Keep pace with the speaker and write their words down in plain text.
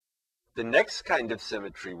the next kind of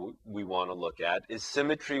symmetry we want to look at is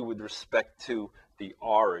symmetry with respect to the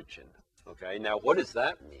origin. Okay, now what does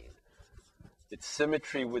that mean? It's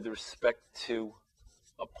symmetry with respect to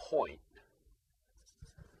a point.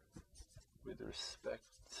 With respect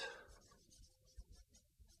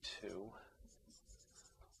to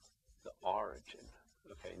the origin.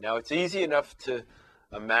 Okay, now it's easy enough to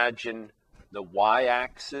imagine the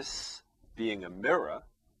y-axis being a mirror,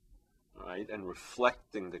 right, and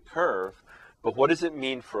reflecting the curve, but what does it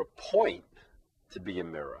mean for a point to be a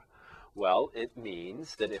mirror? Well, it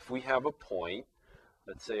means that if we have a point,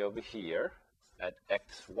 let's say over here at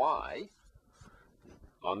xy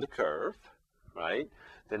on the curve, right,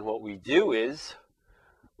 then what we do is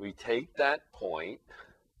we take that point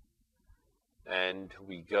and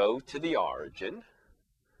we go to the origin,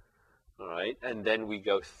 all right, and then we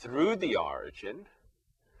go through the origin,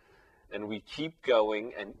 and we keep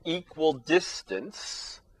going an equal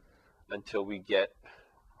distance until we get,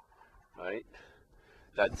 right,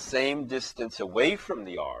 that same distance away from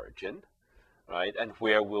the origin, right, and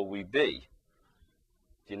where will we be?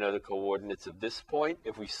 Do you know the coordinates of this point?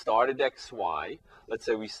 If we started xy, let's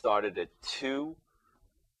say we started at 2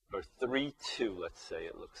 or 3, 2, let's say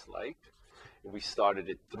it looks like. If we started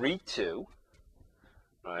at 3, 2,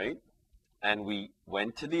 right, and we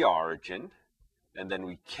went to the origin, and then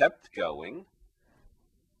we kept going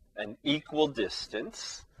an equal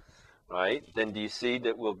distance, right, then do you see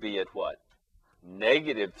that we'll be at what?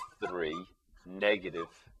 -3,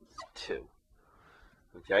 -2.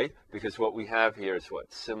 Okay, because what we have here is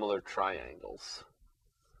what? Similar triangles.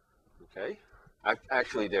 Okay,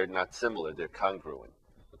 actually they're not similar, they're congruent.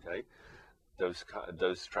 Okay,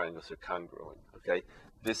 those triangles are congruent. Okay,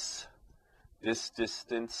 this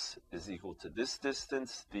distance is equal to this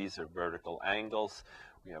distance. These are vertical angles.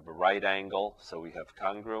 We have a right angle, so we have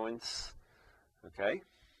congruence. Okay.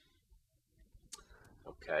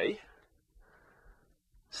 Okay.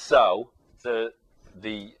 So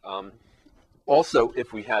also,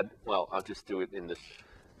 if we had, well, I'll just do it in the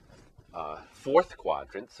fourth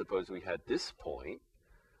quadrant. Suppose we had this point.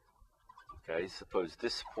 Okay, suppose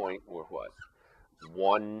this point were what?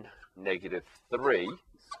 1, -3.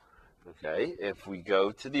 Okay, if we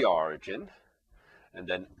go to the origin and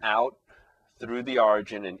then out through the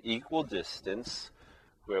origin an equal distance,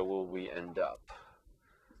 where will we end up?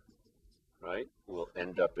 Right, we'll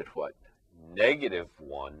end up at what?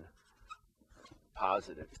 -1,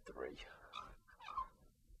 +3.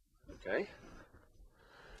 Okay,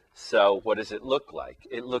 so what does it look like?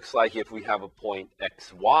 It looks like if we have a point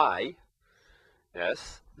xy,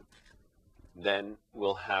 yes, then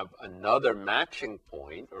we'll have another matching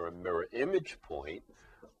point or a mirror image point,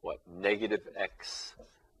 what, -x,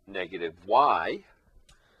 -y,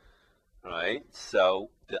 right?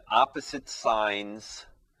 So the opposite signs,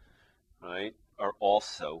 right, are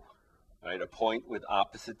also, right, a point with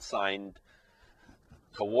opposite signed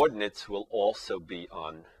coordinates will also be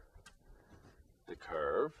on the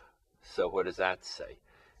curve. So what does that say?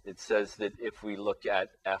 It says that if we look at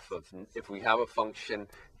if we have a function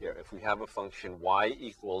here, if we have a function y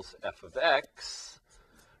equals f of x,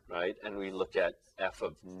 right, and we look at f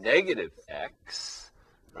of -x,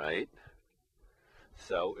 right,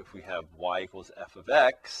 so if we have y equals f of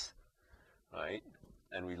x, right,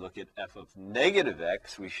 and we look at f of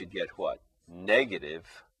 -x, we should get what?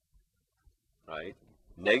 Negative, right,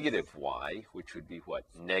 -y, which would be what?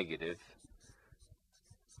 Negative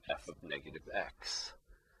f of -x.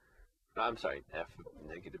 I'm sorry, f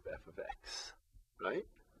of x, right?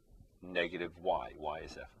 -y. Y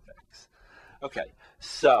is f of x. Okay,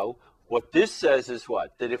 so what this says is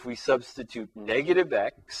what? That if we substitute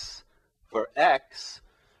 -x for x,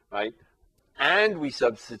 right, and we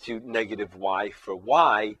substitute -y for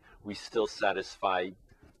y, we still satisfy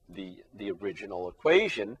the original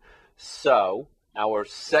equation. So our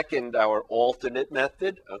alternate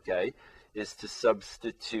method, okay, is to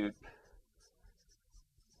substitute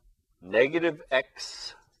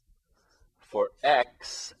 -x for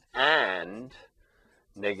x and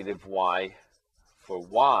 -y for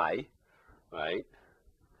y, right?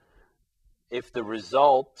 If the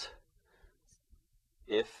result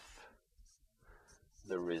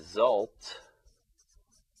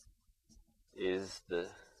is the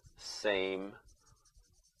same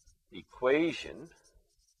equation,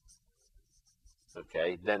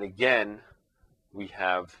 okay, then again we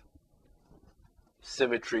have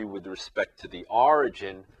symmetry with respect to the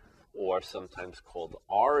origin, or sometimes called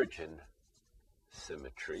origin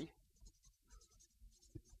symmetry.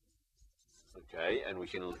 Okay, and we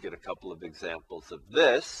can look at a couple of examples of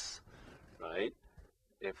this, right?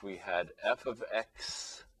 If we had f of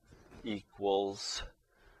x equals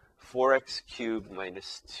 4x cubed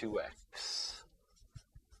minus 2x.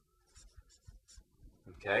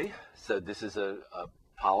 Okay, so this is a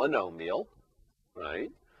polynomial,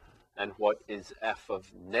 right? And what is f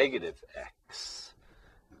of negative x?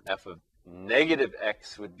 F of negative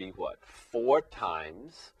x would be what? 4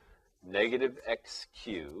 times negative x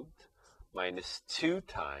cubed minus 2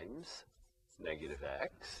 times negative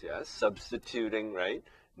x, yes, substituting, right?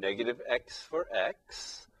 Negative x for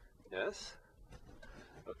x, yes.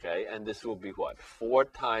 Okay, and this will be what? 4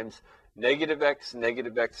 times negative x,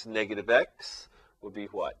 negative x, negative x will be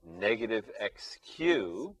what? Negative x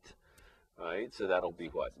cubed, right? So that'll be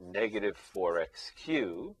what? Negative 4x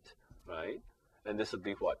cubed, right? And this will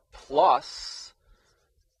be what? Plus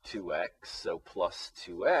 2x, so plus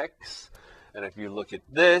 2x. And if you look at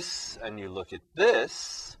this and you look at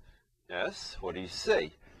this, yes, what do you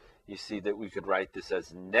see? You see that we could write this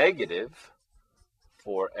as negative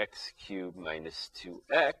 4x cubed minus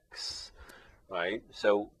 2x, right?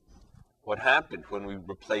 So what happened when we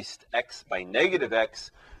replaced x by negative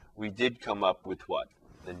x, we did come up with what?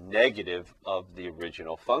 The negative of the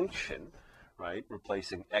original function, right?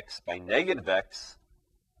 Replacing x by negative x,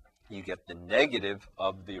 you get the negative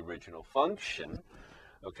of the original function.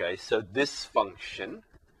 Okay, so this function,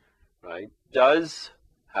 right, does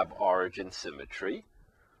have origin symmetry,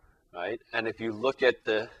 right? And if you look at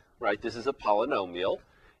the, right, this is a polynomial.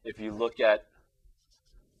 If you look at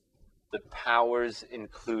the powers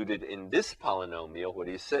included in this polynomial, what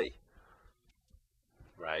do you see?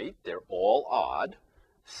 Right, they're all odd.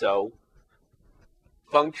 So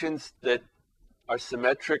functions that are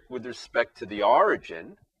symmetric with respect to the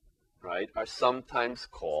origin, right, are sometimes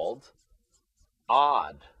called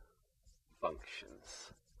odd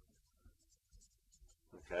functions.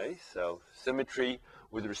 Okay, so symmetry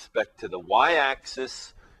with respect to the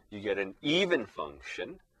y-axis, you get an even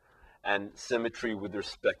function, and symmetry with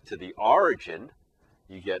respect to the origin,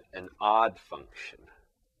 you get an odd function.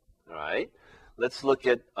 All right, let's look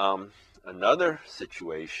at another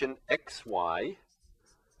situation, xy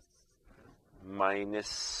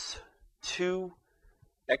minus 2x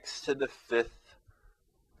to the 5th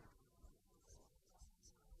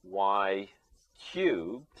y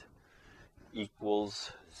cubed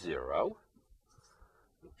equals 0.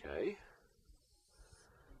 Okay.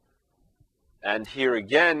 And here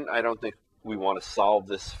again, I don't think we want to solve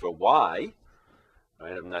this for y.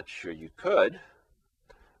 Right? I'm not sure you could.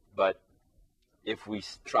 But if we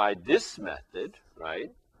tried this method,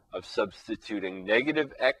 right, of substituting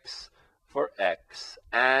negative x for x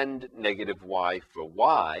and negative y for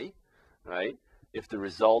y, right, if the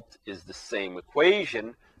result is the same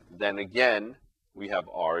equation, then again, we have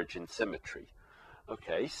origin symmetry.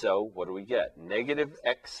 Okay, so what do we get? Negative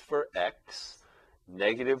x for x,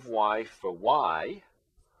 negative y for y,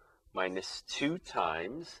 minus 2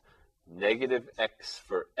 times negative x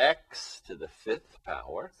for x to the 5th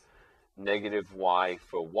power, negative y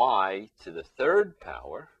for y to the 3rd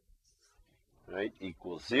power, right,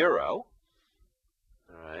 equals 0.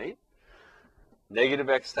 All right. Negative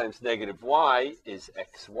x times negative y is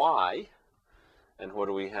xy. And what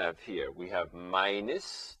do we have here? We have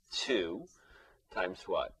minus 2 times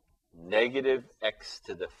what? Negative x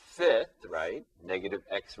to the 5th, right? Negative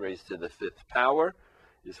x raised to the 5th power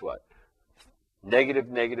is what? Negative,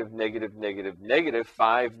 negative, negative, negative, negative.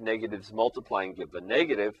 5 negatives multiplying give a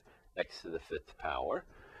negative x to the 5th power.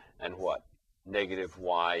 And what? Negative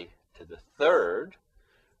y to the 3rd,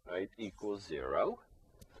 right, equals 0.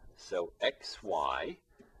 So xy,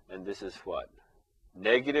 and this is what?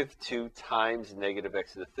 Negative 2 times negative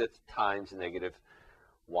x to the 5th times negative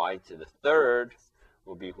y to the 3rd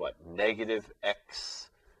will be what? Negative x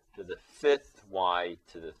to the 5th y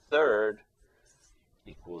to the 3rd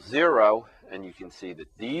equals 0. And you can see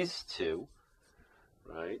that these two,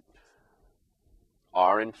 right,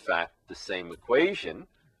 are in fact the same equation,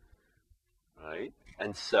 right?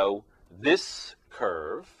 And so this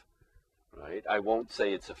curve, right, I won't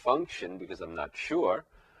say it's a function because I'm not sure,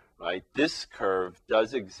 right? This curve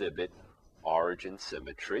does exhibit origin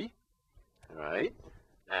symmetry, right?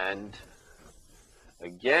 And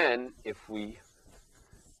again, if we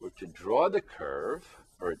were to draw the curve,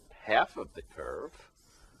 or half of the curve,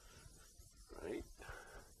 right?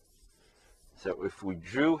 So if we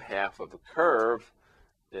drew half of a curve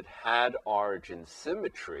that had origin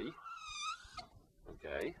symmetry,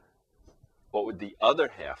 okay, what would the other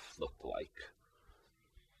half look like?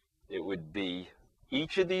 It would be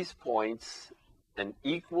each of these points an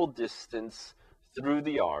equal distance through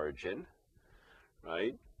the origin,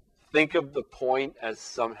 right? Think of the point as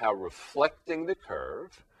somehow reflecting the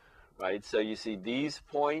curve, right? So you see these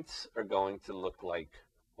points are going to look like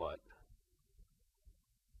what?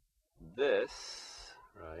 this,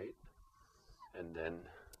 right? And then,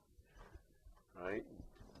 right,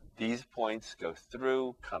 these points go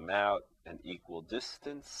through, come out, an equal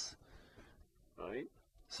distance, right?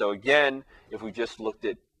 So again, if we just looked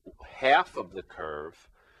at half of the curve,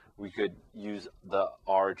 we could use the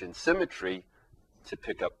origin symmetry to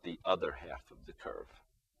pick up the other half of the curve.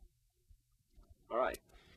 All right.